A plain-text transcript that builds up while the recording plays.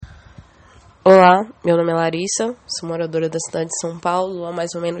Olá, meu nome é Larissa, sou moradora da cidade de São Paulo há mais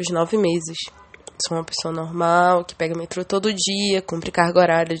ou menos 9 meses. Sou uma pessoa normal, que pega metrô todo dia, cumpre carga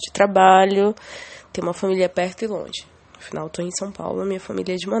horária de trabalho, tem uma família perto e longe. Afinal, estou em São Paulo, minha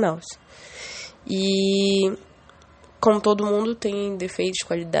família é de Manaus. E, como todo mundo, tem defeitos,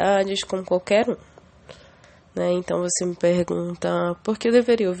 qualidades, como qualquer um. Né? Então você me pergunta, por que eu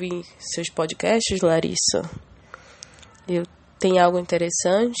deveria ouvir seus podcasts, Larissa? Eu tenho algo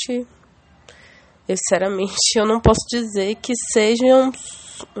interessante? Sinceramente, eu não posso dizer que seja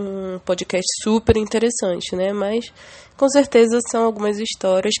um podcast super interessante, né? Mas, com certeza, são algumas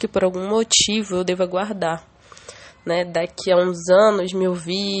histórias que, por algum motivo, eu devo guardar, né? Daqui a uns anos, me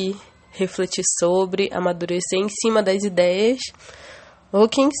ouvir, refletir sobre, amadurecer em cima das ideias, ou,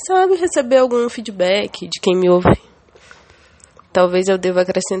 quem sabe, receber algum feedback de quem me ouve. Talvez eu deva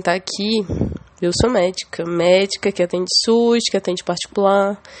acrescentar aqui, eu sou médica que atende SUS, que atende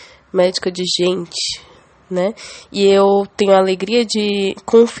particular, médica de gente, né? E eu tenho a alegria de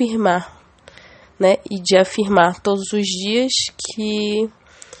confirmar, né? E de afirmar todos os dias que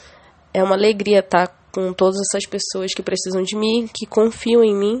é uma alegria estar com todas essas pessoas que precisam de mim, que confiam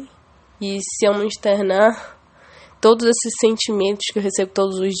em mim. E se eu não externar todos esses sentimentos que eu recebo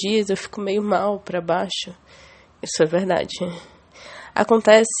todos os dias, eu fico meio mal para baixo. Isso é verdade.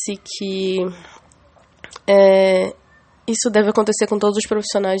 Acontece que isso deve acontecer com todos os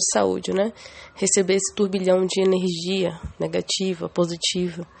profissionais de saúde, né? Receber esse turbilhão de energia negativa,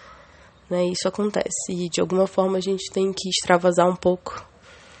 positiva, né? Isso acontece e, de alguma forma, a gente tem que extravasar um pouco.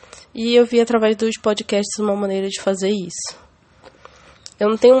 E eu vi, através dos podcasts, uma maneira de fazer isso. Eu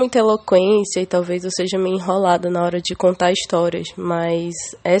não tenho muita eloquência e talvez eu seja meio enrolada na hora de contar histórias, mas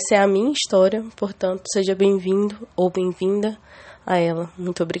essa é a minha história, portanto, seja bem-vindo ou bem-vinda a ela.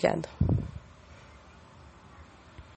 Muito obrigada.